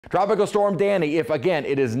Tropical Storm Danny, if again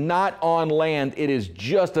it is not on land, it is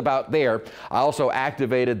just about there. I also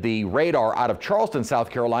activated the radar out of Charleston, South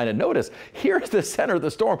Carolina. Notice here's the center of the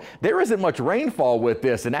storm. There isn't much rainfall with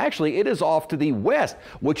this, and actually it is off to the west,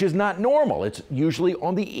 which is not normal. It's usually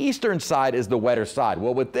on the eastern side is the wetter side.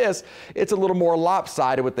 Well, with this, it's a little more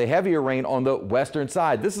lopsided with the heavier rain on the western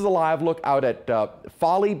side. This is a live look out at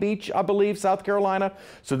Folly Beach, I believe, South Carolina.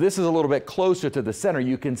 So this is a little bit closer to the center.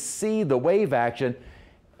 You can see the wave action.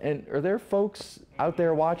 And are there folks out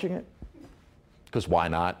there watching it? Because why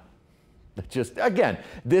not? Just, again,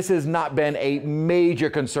 this has not been a major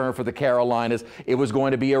concern for the Carolinas. It was going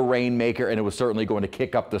to be a rainmaker, and it was certainly going to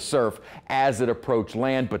kick up the surf as it approached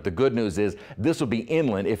land. But the good news is this will be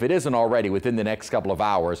inland, if it isn't already, within the next couple of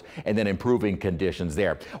hours, and then improving conditions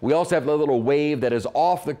there. We also have a little wave that is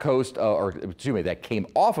off the coast, that came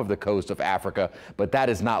off of the coast of Africa, but that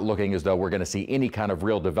is not looking as though we're going to see any kind of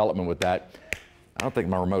real development with that. I don't think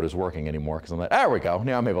my remote is working anymore because I'm like, there we go.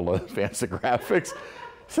 Now I'm able to advance the graphics.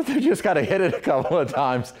 So they just got to hit it a couple of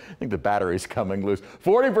times. I think the battery's coming loose.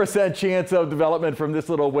 40% chance of development from this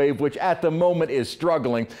little wave, which at the moment is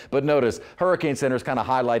struggling. But notice, Hurricane Center is kind of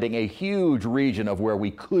highlighting a huge region of where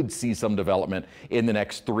we could see some development in the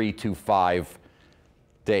next 3 to 5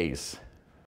 days.